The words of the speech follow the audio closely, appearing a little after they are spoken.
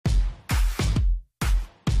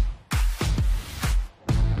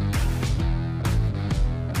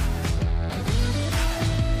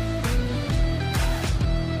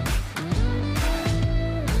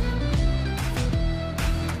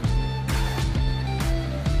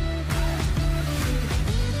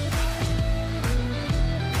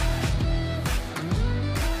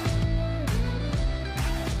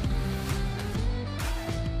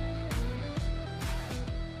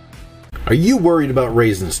Are you worried about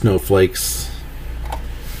raising snowflakes?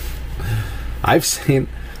 I've seen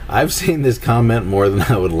this comment more than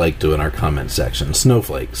I would like to in our comment section.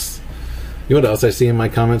 Snowflakes. You know what else I see in my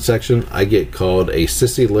comment section? I get called a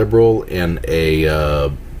sissy liberal and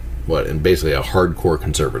and basically a hardcore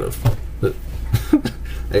conservative.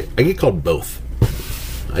 I get called both.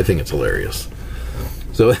 I think it's hilarious.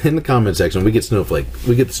 So in the comment section, we get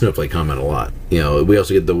the snowflake comment a lot. We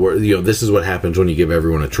also get the word, this is what happens when you give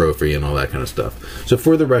everyone a trophy and all that kind of stuff. So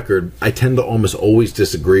for the record, I tend to almost always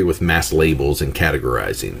disagree with mass labels and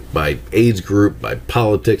categorizing by age group, by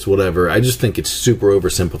politics, whatever. I just think it's super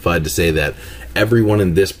oversimplified to say that everyone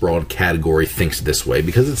in this broad category thinks this way,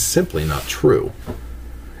 because it's simply not true.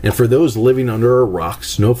 And for those living under a rock,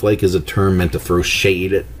 snowflake is a term meant to throw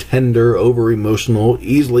shade at tender, over-emotional,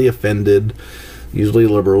 easily offended, usually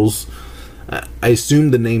liberals. I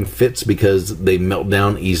assume the name fits because they melt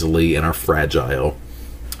down easily and are fragile.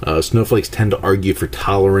 Snowflakes tend to argue for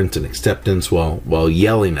tolerance and acceptance while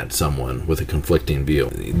yelling at someone with a conflicting view.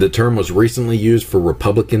 The term was recently used for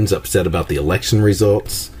Republicans upset about the election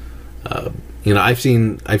results. I've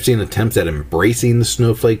seen attempts at embracing the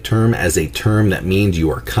snowflake term as a term that means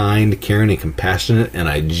you are kind, caring, and compassionate, and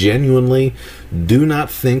I genuinely do not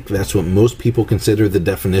think that's what most people consider the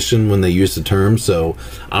definition when they use the term, so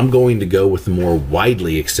I'm going to go with the more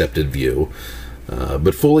widely accepted view,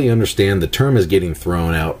 but fully understand the term is getting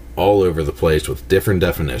thrown out all over the place with different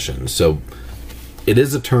definitions. So it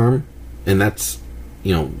is a term, and that's,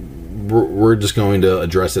 we're just going to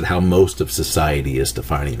address it how most of society is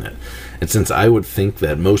defining it. And since I would think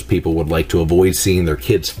that most people would like to avoid seeing their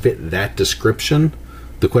kids fit that description,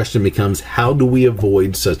 the question becomes, how do we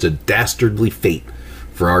avoid such a dastardly fate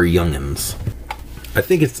for our youngins? I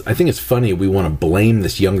think it's funny we want to blame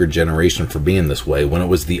this younger generation for being this way when it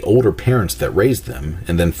was the older parents that raised them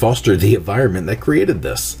and then fostered the environment that created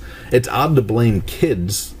this. It's odd to blame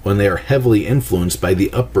kids when they are heavily influenced by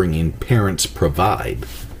the upbringing parents provide.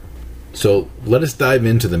 So let us dive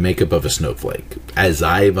into the makeup of a snowflake, as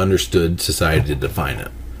I've understood society to define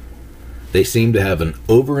it. They seem to have an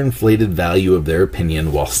overinflated value of their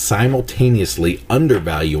opinion while simultaneously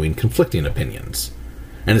undervaluing conflicting opinions.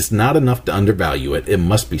 And it's not enough to undervalue it, it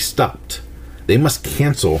must be stopped. They must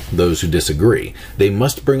cancel those who disagree. They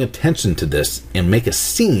must bring attention to this and make a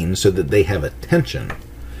scene so that they have attention.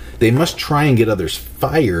 They must try and get others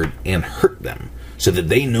fired and hurt them so that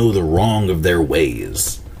they know the wrong of their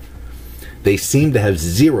ways. They seem to have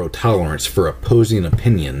zero tolerance for opposing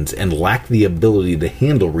opinions and lack the ability to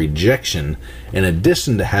handle rejection, in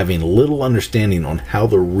addition to having little understanding on how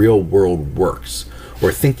the real world works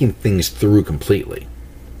or thinking things through completely.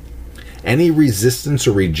 Any resistance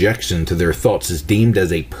or rejection to their thoughts is deemed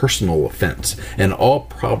as a personal offense, and all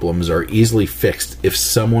problems are easily fixed if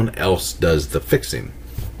someone else does the fixing.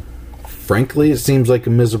 Frankly, it seems like a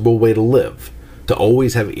miserable way to live. To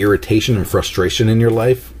always have irritation and frustration in your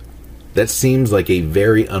life, that seems like a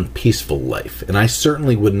very unpeaceful life, and I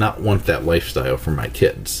certainly would not want that lifestyle for my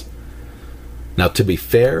kids. Now, to be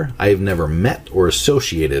fair, I have never met or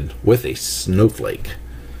associated with a snowflake.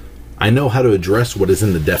 I know how to address what is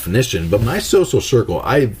in the definition, but my social circle,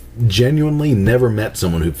 I've genuinely never met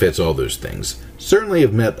someone who fits all those things. Certainly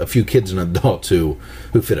have met a few kids and adults who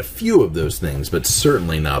fit a few of those things, but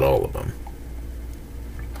certainly not all of them.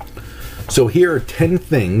 So here are 10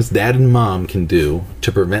 things Dad and Mom can do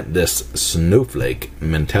to prevent this snowflake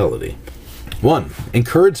mentality. 1.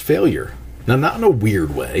 Encourage failure. Now, not in a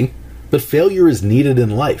weird way, but failure is needed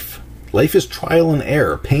in life. Life is trial and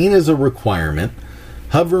error. Pain is a requirement.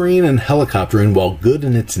 Hovering and helicoptering, while good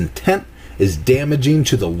in its intent, is damaging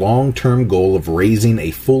to the long-term goal of raising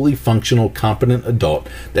a fully functional, competent adult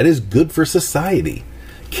that is good for society.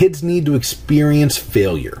 Kids need to experience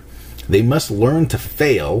failure. They must learn to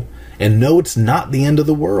fail and know it's not the end of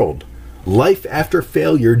the world. Life after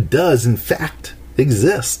failure does, in fact,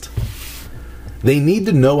 exist. They need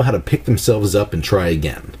to know how to pick themselves up and try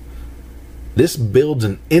again. This builds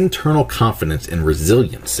an internal confidence and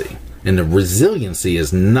resiliency. And the resiliency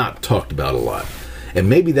is not talked about a lot. And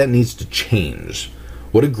maybe that needs to change.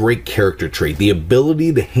 What a great character trait. The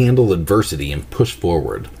ability to handle adversity and push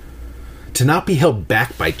forward. To not be held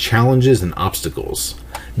back by challenges and obstacles.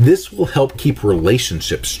 This will help keep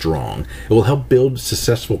relationships strong. It will help build a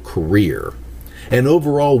successful career. And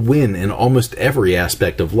overall win in almost every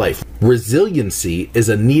aspect of life. Resiliency is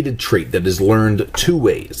a needed trait that is learned 2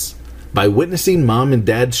 ways. By witnessing Mom and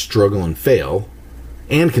Dad struggle and fail,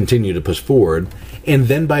 and continue to push forward, and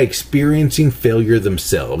then by experiencing failure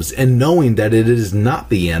themselves and knowing that it is not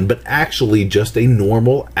the end, but actually just a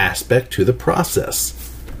normal aspect to the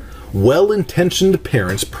process. Well-intentioned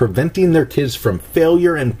parents preventing their kids from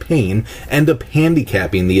failure and pain end up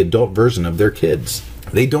handicapping the adult version of their kids.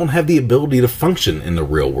 They don't have the ability to function in the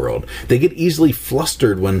real world. They get easily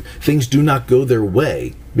flustered when things do not go their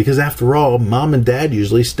way, because after all, mom and dad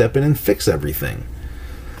usually step in and fix everything.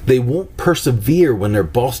 They won't persevere when their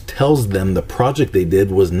boss tells them the project they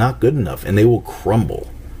did was not good enough, and they will crumble.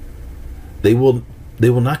 They will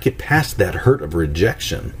not get past that hurt of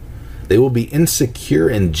rejection. They will be insecure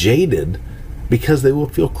and jaded because they will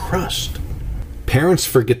feel crushed. Parents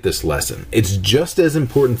forget this lesson. It's just as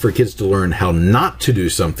important for kids to learn how not to do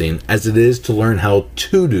something as it is to learn how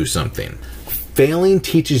to do something. Failing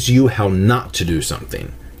teaches you how not to do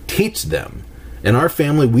something. Teach them. In our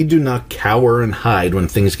family, we do not cower and hide when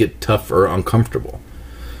things get tough or uncomfortable.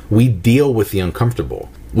 We deal with the uncomfortable.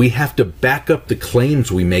 We have to back up the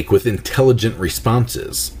claims we make with intelligent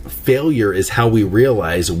responses. Failure is how we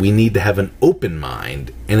realize we need to have an open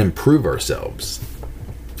mind and improve ourselves.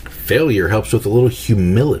 Failure helps with a little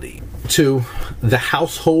humility. 2, the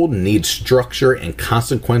household needs structure and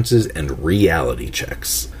consequences and reality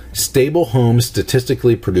checks. Stable homes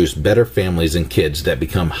statistically produce better families and kids that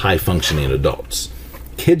become high-functioning adults.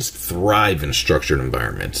 Kids thrive in structured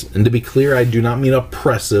environments. And to be clear, I do not mean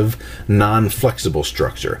oppressive, non-flexible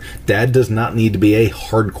structure. Dad does not need to be a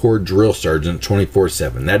hardcore drill sergeant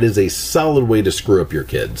 24/7. That is a solid way to screw up your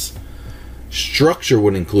kids. Structure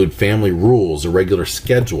would include family rules, a regular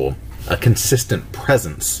schedule, a consistent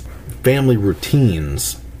presence, family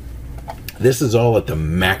routines. This is all at the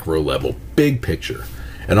macro level, big picture.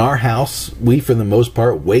 In our house, we for the most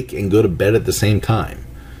part wake and go to bed at the same time.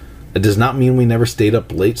 It does not mean we never stayed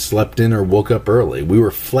up late, slept in, or woke up early. We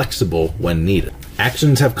were flexible when needed.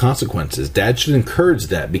 Actions have consequences. Dad should encourage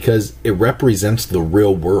that because it represents the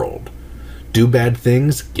real world. Do bad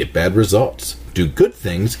things, get bad results. Do good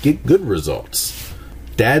things, get good results.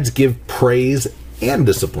 Dads give praise and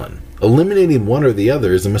discipline. Eliminating one or the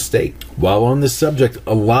other is a mistake. While on this subject,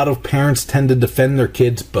 a lot of parents tend to defend their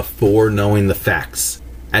kids before knowing the facts.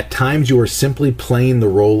 At times, you are simply playing the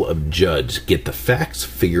role of judge. Get the facts,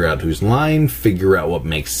 figure out who's lying, figure out what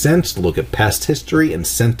makes sense, look at past history, and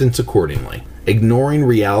sentence accordingly. Ignoring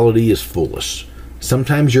reality is foolish.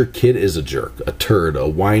 Sometimes your kid is a jerk, a turd, a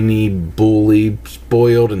whiny, bully,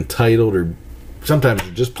 spoiled, entitled, or sometimes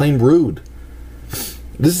you're just plain rude.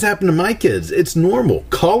 This has happened to my kids. It's normal.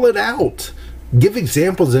 Call it out. Give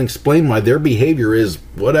examples and explain why their behavior is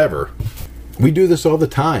whatever. We do this all the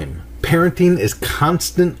time. Parenting is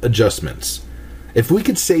constant adjustments. If we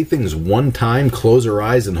could say things one time, close our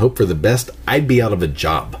eyes, and hope for the best, I'd be out of a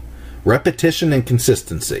job. Repetition and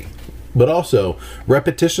consistency. But also,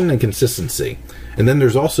 repetition and consistency. And then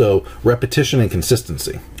there's also repetition and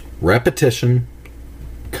consistency. Repetition,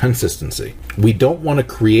 consistency. We don't want to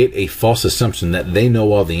create a false assumption that they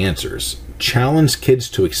know all the answers. Challenge kids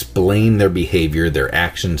to explain their behavior, their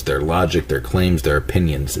actions, their logic, their claims, their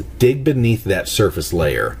opinions. Dig beneath that surface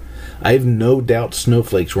layer. I have no doubt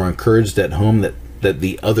snowflakes were encouraged at home that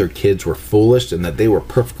the other kids were foolish and that they were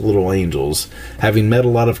perfect little angels. Having met a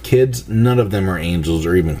lot of kids, none of them are angels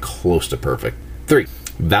or even close to perfect. 3,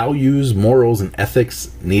 values, morals, and ethics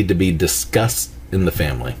need to be discussed in the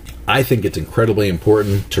family. I think it's incredibly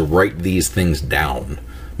important to write these things down.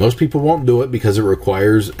 Most people won't do it because it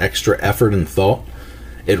requires extra effort and thought.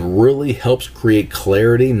 It really helps create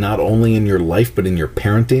clarity not only in your life but in your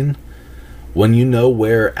parenting. When you know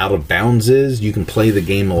where out of bounds is, you can play the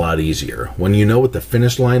game a lot easier. When you know what the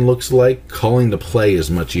finish line looks like, calling the play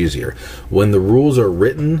is much easier. When the rules are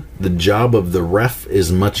written, the job of the ref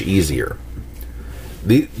is much easier.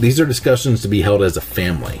 These are discussions to be held as a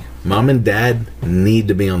family. Mom and dad need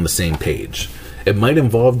to be on the same page. It might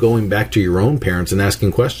involve going back to your own parents and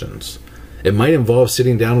asking questions. It might involve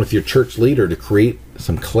sitting down with your church leader to create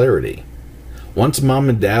some clarity. Once mom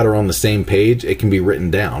and dad are on the same page, it can be written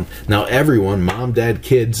down. Now everyone, mom, dad,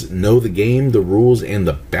 kids, know the game, the rules, and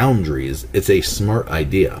the boundaries. It's a smart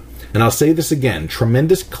idea. And I'll say this again,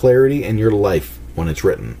 tremendous clarity in your life when it's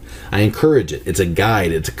written. I encourage it. It's a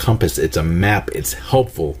guide, it's a compass, it's a map, it's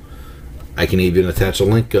helpful. I can even attach a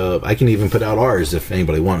link. I can even put out ours if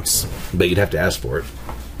anybody wants, but you'd have to ask for it.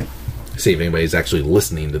 See if anybody's actually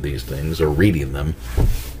listening to these things or reading them.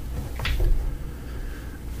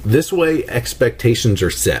 This way, expectations are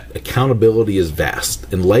set, accountability is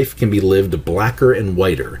vast, and life can be lived blacker and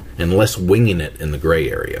whiter, and less winging it in the gray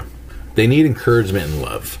area. They need encouragement and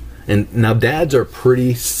love. And now dads are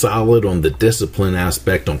pretty solid on the discipline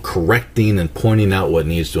aspect, on correcting and pointing out what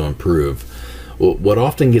needs to improve. What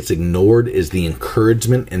often gets ignored is the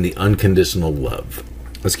encouragement and the unconditional love.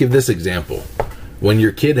 Let's give this example. When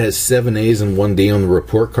your kid has 7 A's and 1 D on the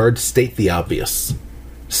report card, state the obvious.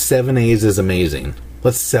 7 A's is amazing.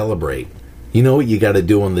 Let's celebrate. You know what you got to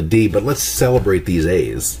do on the D, but let's celebrate these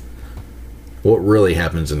A's. What really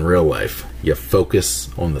happens in real life? You focus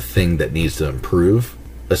on the thing that needs to improve.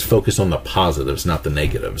 Let's focus on the positives, not the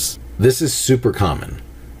negatives. This is super common.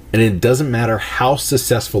 And it doesn't matter how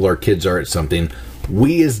successful our kids are at something,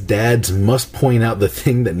 we as dads must point out the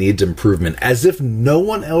thing that needs improvement, as if no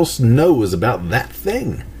one else knows about that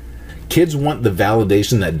thing. Kids want the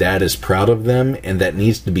validation that dad is proud of them and that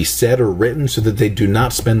needs to be said or written so that they do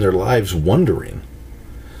not spend their lives wondering.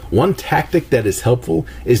 One tactic that is helpful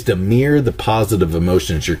is to mirror the positive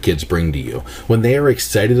emotions your kids bring to you. When they are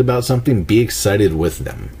excited about something, be excited with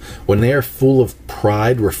them. When they are full of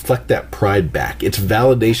pride, reflect that pride back. It's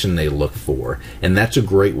validation they look for, and that's a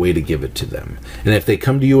great way to give it to them. And if they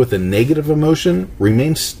come to you with a negative emotion,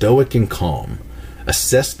 remain stoic and calm.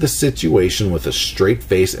 Assess the situation with a straight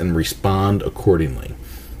face and respond accordingly.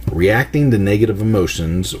 Reacting to negative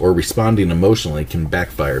emotions or responding emotionally can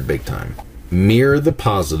backfire big time. Mirror the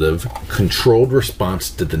positive, controlled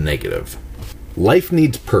response to the negative. Life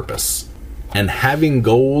needs purpose, and having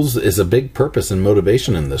goals is a big purpose and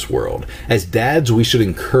motivation in this world. As dads, we should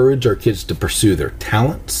encourage our kids to pursue their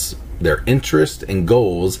talents, their interests, and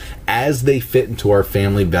goals as they fit into our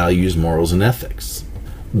family values, morals, and ethics.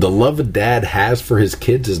 The love a dad has for his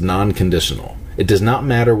kids is non-conditional. It does not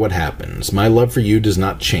matter what happens. My love for you does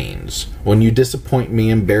not change. When you disappoint me,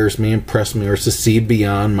 embarrass me, impress me, or succeed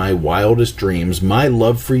beyond my wildest dreams, my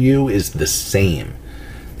love for you is the same.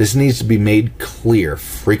 This needs to be made clear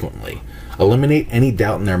frequently. Eliminate any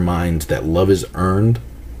doubt in their minds that love is earned,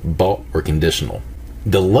 bought, or conditional.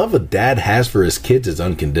 The love a dad has for his kids is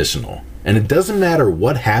unconditional. And it doesn't matter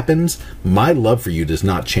what happens, my love for you does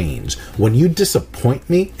not change. When you disappoint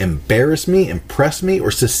me, embarrass me, impress me,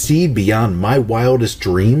 or succeed beyond my wildest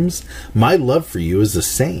dreams, my love for you is the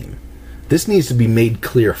same. This needs to be made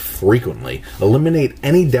clear frequently. Eliminate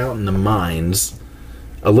any doubt in their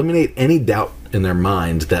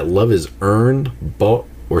minds that love is earned, bought,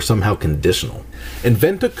 or somehow conditional.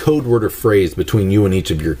 Invent a code word or phrase between you and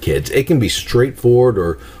each of your kids. It can be straightforward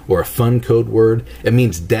or a fun code word. It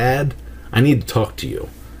means, Dad, I need to talk to you.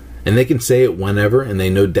 And they can say it whenever, and they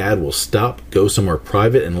know Dad will stop, go somewhere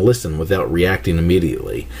private, and listen without reacting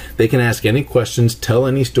immediately. They can ask any questions, tell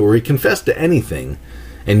any story, confess to anything,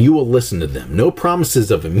 and you will listen to them. No promises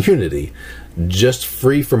of immunity, just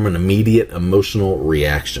free from an immediate emotional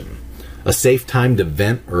reaction. A safe time to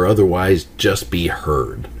vent or otherwise just be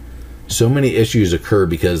heard. So many issues occur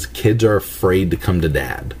because kids are afraid to come to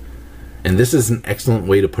Dad. And this is an excellent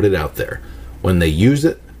way to put it out there. When they use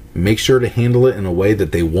it, make sure to handle it in a way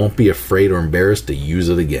that they won't be afraid or embarrassed to use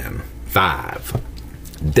it again. 5.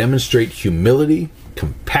 Demonstrate humility,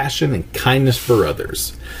 compassion, and kindness for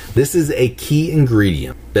others. This is a key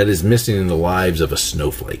ingredient that is missing in the lives of a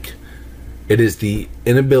snowflake. It is the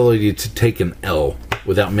inability to take an L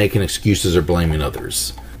without making excuses or blaming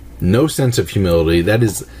others. No sense of humility, that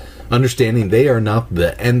is understanding they are not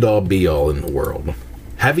the end-all be-all in the world.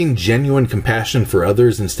 Having genuine compassion for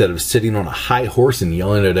others instead of sitting on a high horse and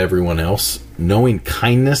yelling at everyone else. Knowing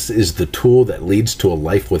kindness is the tool that leads to a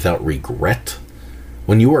life without regret.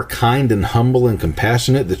 When you are kind and humble and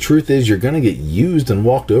compassionate, the truth is you're going to get used and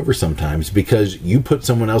walked over sometimes because you put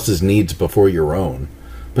someone else's needs before your own.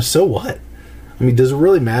 But so what? I mean, does it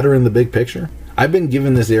really matter in the big picture? I've been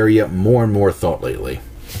giving this area more and more thought lately.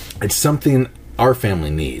 It's something our family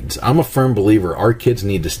needs. I'm a firm believer our kids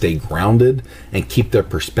need to stay grounded and keep their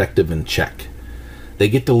perspective in check. They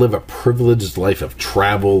get to live a privileged life of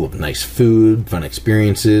travel, of nice food, fun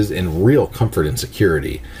experiences, and real comfort and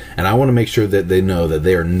security. And I want to make sure that they know that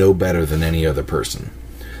they are no better than any other person.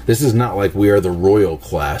 This is not like we are the royal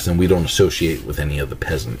class and we don't associate with any of the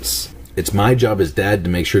peasants. It's my job as dad to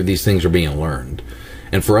make sure these things are being learned.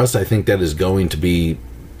 And for us, I think that is going to be,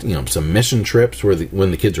 some mission trips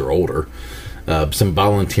when the kids are older. Some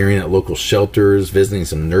volunteering at local shelters, visiting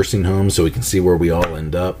some nursing homes so we can see where we all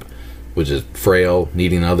end up, which is frail,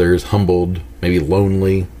 needing others, humbled, maybe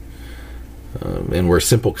lonely, and where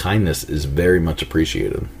simple kindness is very much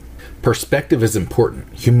appreciated. Perspective is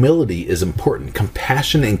important. Humility is important.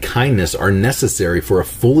 Compassion and kindness are necessary for a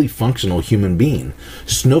fully functional human being.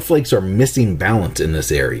 Snowflakes are missing balance in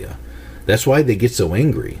this area. That's why they get so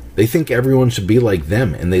angry. They think everyone should be like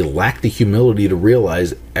them, and they lack the humility to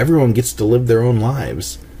realize everyone gets to live their own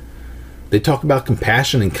lives. They talk about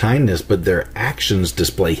compassion and kindness, but their actions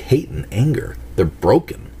display hate and anger. They're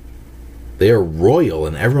broken. They are royal,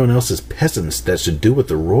 and everyone else is peasants that should do what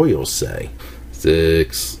the royals say.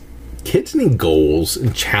 6. Kids need goals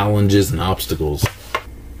and challenges and obstacles.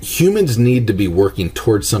 Humans need to be working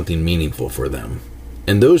towards something meaningful for them.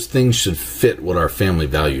 And those things should fit what our family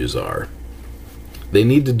values are. They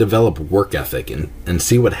need to develop work ethic and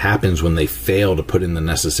see what happens when they fail to put in the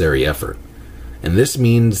necessary effort. And this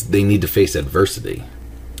means they need to face adversity.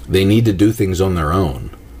 They need to do things on their own.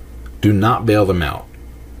 Do not bail them out.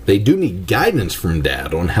 They do need guidance from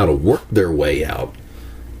dad on how to work their way out.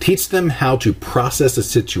 Teach them how to process a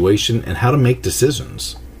situation and how to make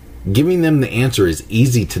decisions. Giving them the answer is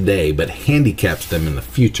easy today, but handicaps them in the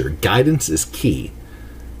future. Guidance is key.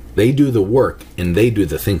 They do the work and they do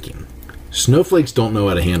the thinking. Snowflakes don't know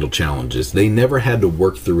how to handle challenges. They never had to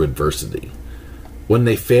work through adversity. When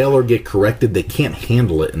they fail or get corrected, they can't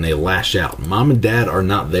handle it and they lash out. Mom and dad are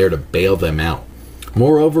not there to bail them out.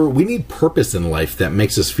 Moreover, we need purpose in life that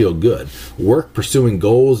makes us feel good. Work, pursuing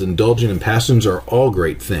goals, indulging in passions are all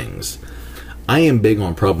great things. I am big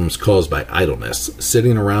on problems caused by idleness.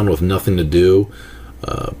 Sitting around with nothing to do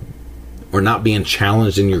or not being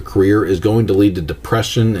challenged in your career is going to lead to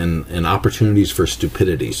depression and opportunities for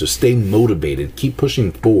stupidity. So stay motivated. Keep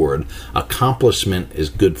pushing forward. Accomplishment is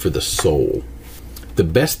good for the soul. The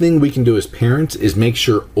best thing we can do as parents is make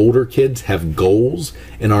sure older kids have goals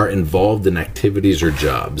and are involved in activities or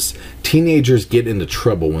jobs. Teenagers get into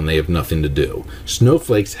trouble when they have nothing to do.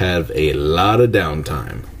 Snowflakes have a lot of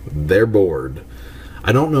downtime. They're bored.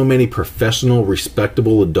 I don't know many professional,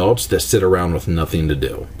 respectable adults that sit around with nothing to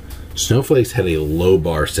do. Snowflakes had a low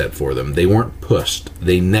bar set for them. They weren't pushed.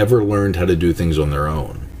 They never learned how to do things on their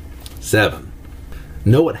own. 7.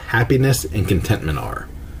 Know what happiness and contentment are.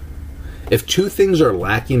 If two things are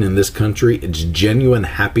lacking in this country, it's genuine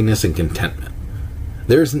happiness and contentment.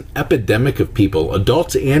 There's an epidemic of people,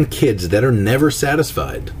 adults and kids, that are never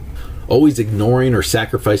satisfied, always ignoring or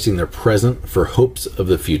sacrificing their present for hopes of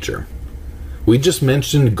the future. We just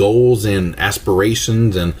mentioned goals and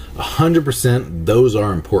aspirations, and 100% those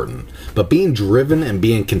are important. But being driven and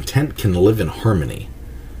being content can live in harmony.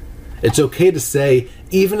 It's okay to say,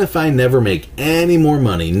 even if I never make any more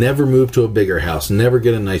money, never move to a bigger house, never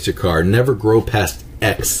get a nicer car, never grow past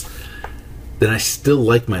X, then I still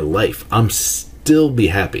like my life. I'm still be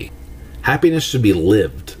happy. Happiness should be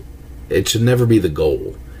lived. It should never be the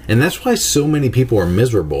goal. And that's why so many people are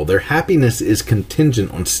miserable. Their happiness is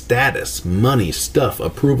contingent on status, money, stuff,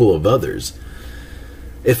 approval of others.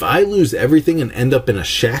 If I lose everything and end up in a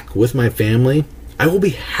shack with my family, I will be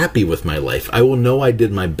happy with my life. I will know I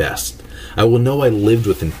did my best. I will know I lived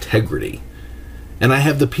with integrity. And I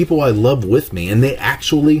have the people I love with me, and they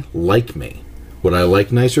actually like me. Would I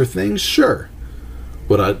like nicer things? Sure.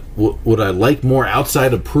 Would I like more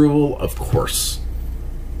outside approval? Of course.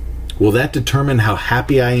 Will that determine how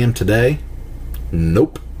happy I am today?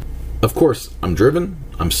 Nope. Of course, I'm driven,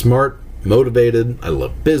 I'm smart, motivated, I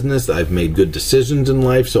love business, I've made good decisions in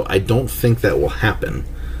life, so I don't think that will happen.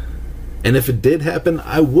 And if it did happen,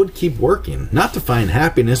 I would keep working. Not to find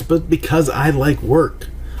happiness, but because I like work.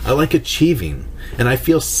 I like achieving. And I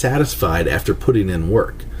feel satisfied after putting in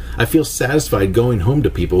work. I feel satisfied going home to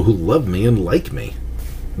people who love me and like me.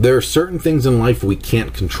 There are certain things in life we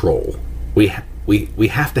can't control. We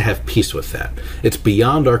have to have peace with that. It's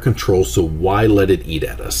beyond our control, so why let it eat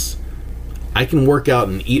at us? I can work out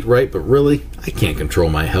and eat right, but really, I can't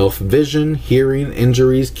control my health. Vision, hearing,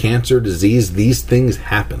 injuries, cancer, disease, these things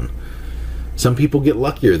happen. Some people get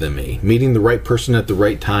luckier than me, meeting the right person at the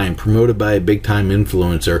right time, promoted by a big-time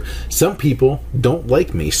influencer. Some people don't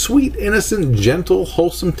like me. Sweet, innocent, gentle,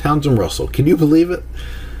 wholesome Townsend Russell. Can you believe it?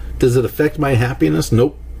 Does it affect my happiness?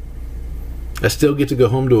 Nope. I still get to go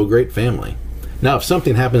home to a great family. Now, if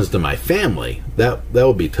something happens to my family, that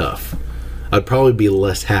would be tough. I'd probably be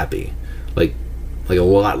less happy, like a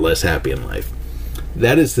lot less happy in life.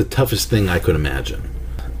 That is the toughest thing I could imagine.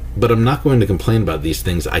 But I'm not going to complain about these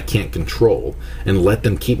things I can't control and let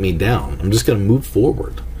them keep me down. I'm just going to move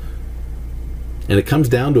forward. And it comes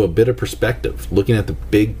down to a bit of perspective, looking at the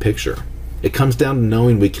big picture. It comes down to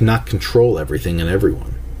knowing we cannot control everything and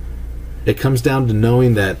everyone. It comes down to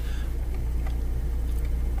knowing that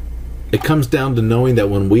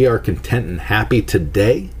when we are content and happy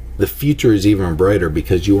today, the future is even brighter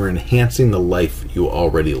because you are enhancing the life you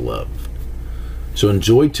already love. So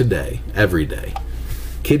enjoy today, every day.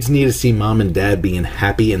 Kids need to see mom and dad being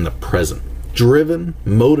happy in the present, driven,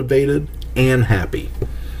 motivated, and happy.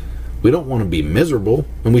 We don't want to be miserable,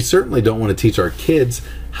 and we certainly don't want to teach our kids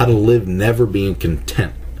how to live never being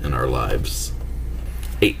content in our lives.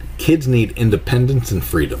 8. Kids need independence and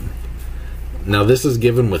freedom. Now, this is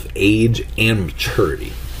given with age and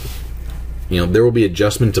maturity. There will be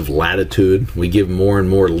adjustments of latitude. We give more and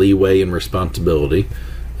more leeway and responsibility.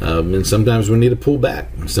 And sometimes we need to pull back.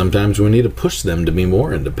 Sometimes we need to push them to be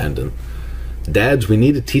more independent. Dads, we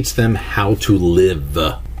need to teach them how to live.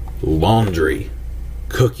 Laundry.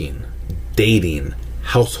 cooking, dating,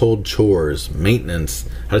 household chores, maintenance,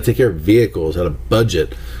 how to take care of vehicles, how to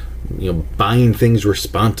budget, buying things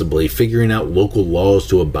responsibly, figuring out local laws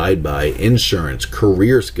to abide by, insurance,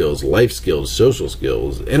 career skills, life skills, social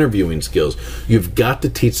skills, interviewing skills. You've got to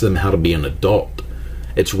teach them how to be an adult.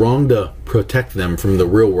 It's wrong to protect them from the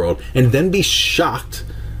real world and then be shocked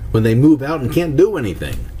when they move out and can't do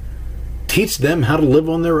anything. Teach them how to live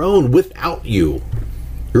on their own without you.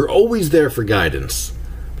 You're always there for guidance.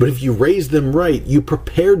 But if you raise them right, you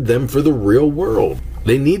prepared them for the real world.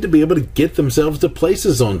 They need to be able to get themselves to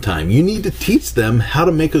places on time. You need to teach them how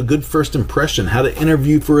to make a good first impression, how to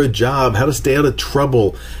interview for a job, how to stay out of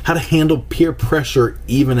trouble, how to handle peer pressure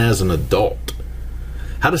even as an adult,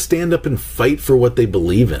 how to stand up and fight for what they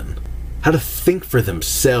believe in, how to think for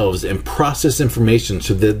themselves and process information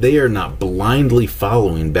so that they are not blindly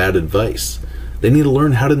following bad advice. They need to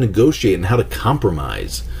learn how to negotiate and how to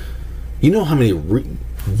compromise. You know how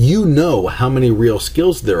many real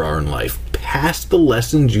skills there are in life. Pass the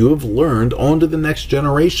lessons you have learned on to the next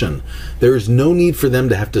generation. There is no need for them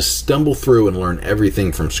to have to stumble through and learn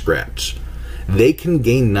everything from scratch. They can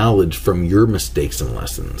gain knowledge from your mistakes and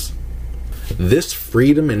lessons. This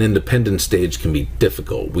freedom and independence stage can be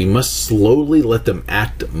difficult. We must slowly let them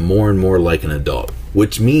act more and more like an adult,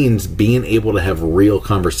 which means being able to have real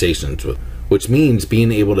conversations with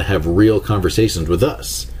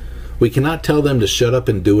us. We cannot tell them to shut up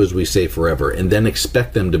and do as we say forever and then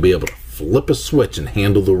expect them to be able to flip a switch and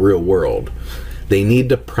handle the real world. They need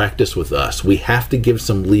to practice with us. We have to give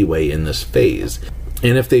some leeway in this phase.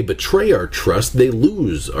 And if they betray our trust, they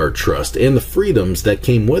lose our trust and the freedoms that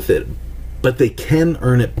came with it. But they can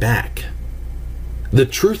earn it back. The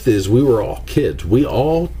truth is, we were all kids. We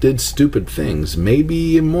all did stupid things,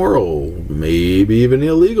 maybe immoral, maybe even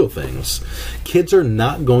illegal things. Kids are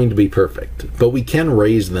not going to be perfect, but we can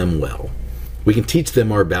raise them well. We can teach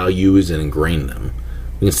them our values and ingrain them.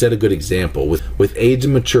 We can set a good example. With age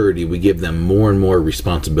and maturity, we give them more and more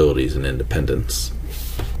responsibilities and independence.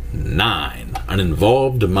 9. An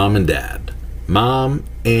involved mom and dad. Mom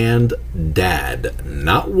and dad,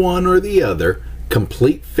 not one or the other.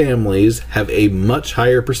 Complete families have a much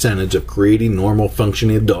higher percentage of creating normal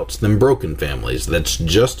functioning adults than broken families. That's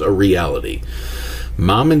just a reality.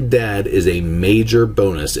 Mom and dad is a major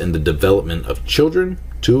bonus in the development of children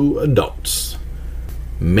to adults.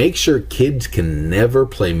 Make sure kids can never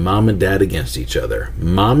play mom and dad against each other.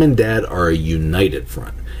 Mom and dad are a united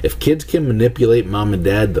front. If kids can manipulate mom and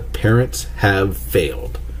dad, the parents have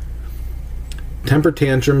failed. Temper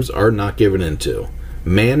tantrums are not given into.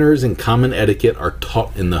 Manners and common etiquette are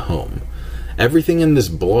taught in the home. Everything in this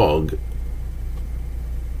blog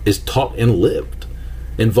is taught and lived.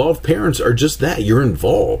 Involved parents are just that. You're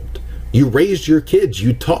involved. You raised your kids.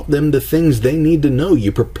 You taught them the things they need to know.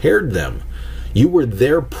 You prepared them. You were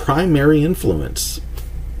their primary influence.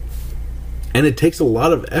 And it takes a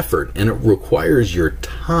lot of effort, and it requires your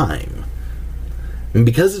time. And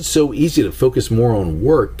because it's so easy to focus more on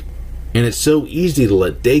work, and it's so easy to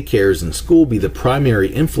let daycares and school be the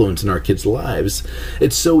primary influence in our kids' lives,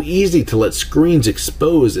 it's so easy to let screens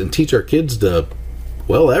expose and teach our kids to,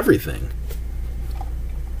 everything.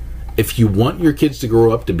 If you want your kids to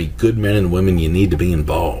grow up to be good men and women, you need to be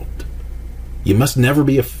involved. You must never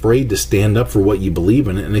be afraid to stand up for what you believe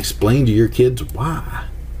in and explain to your kids why.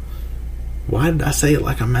 Why did I say it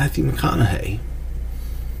like I'm Matthew McConaughey?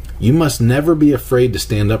 You must never be afraid to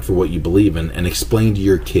stand up for what you believe in and explain to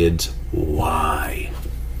your kids why.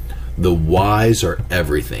 The whys are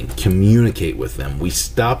everything. Communicate with them. We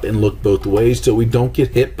stop and look both ways so we don't get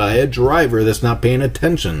hit by a driver that's not paying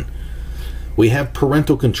attention. We have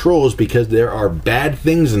parental controls because there are bad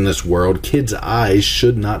things in this world kids' eyes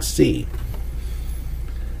should not see.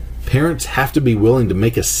 Parents have to be willing to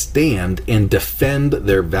make a stand and defend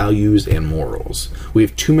their values and morals. We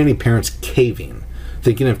have too many parents caving,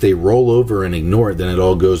 thinking if they roll over and ignore it, then it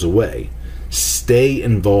all goes away. Stay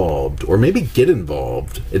involved, or maybe get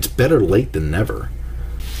involved. It's better late than never.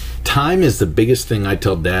 Time is the biggest thing I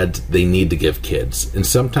tell dads they need to give kids, and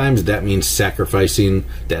sometimes that means sacrificing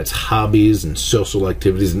dad's hobbies and social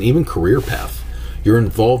activities and even career path. Your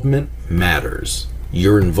involvement matters.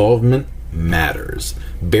 Your involvement matters.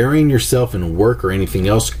 Burying yourself in work or anything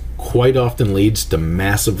else quite often leads to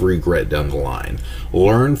massive regret down the line.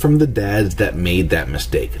 Learn from the dads that made that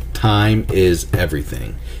mistake. Time is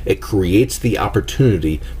everything. It creates the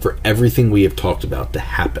opportunity for everything we have talked about to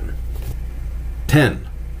happen. 10.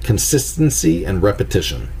 Consistency and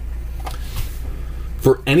repetition.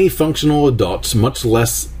 For any functional adults, much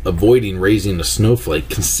less avoiding raising a snowflake,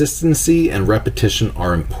 consistency and repetition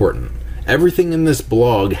are important. Everything in this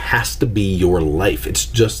blog has to be your life. It's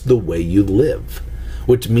just the way you live.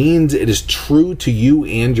 which means it is true to you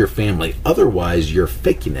and your family. Otherwise, you're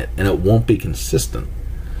faking it, and it won't be consistent.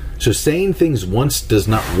 So saying things once does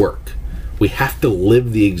not work. We have to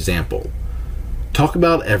live the example. Talk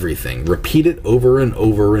about everything. Repeat it over and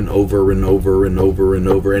over and over and over and over and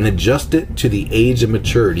over, and adjust it to the age and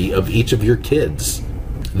maturity of each of your kids.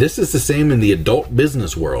 This is the same in the adult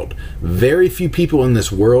business world. Very few people in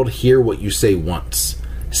this world hear what you say once.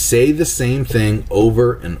 Say the same thing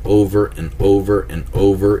over and over and over and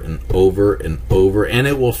over and over and over, and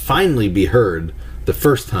it will finally be heard the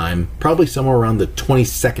first time, probably somewhere around the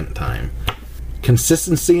 22nd time.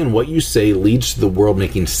 Consistency in what you say leads to the world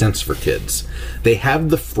making sense for kids. They have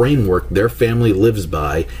the framework their family lives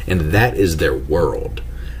by, and that is their world.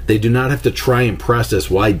 They do not have to try and process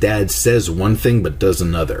why dad says one thing but does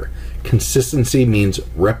another. Consistency means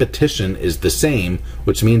repetition is the same,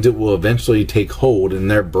 which means it will eventually take hold in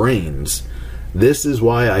their brains. This is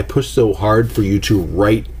why I push so hard for you to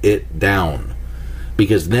write it down,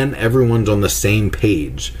 because then everyone's on the same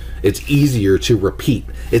page. It's easier to repeat.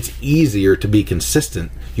 It's easier to be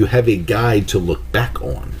consistent. You have a guide to look back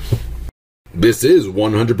on. This is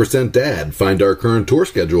 100% Dad. Find our current tour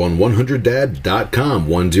schedule on 100dad.com,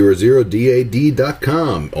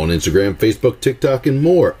 100dad.com, on Instagram, Facebook, TikTok, and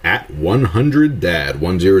more at 100dad,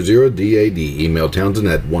 100dad. Email Townsend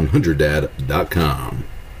at 100dad.com.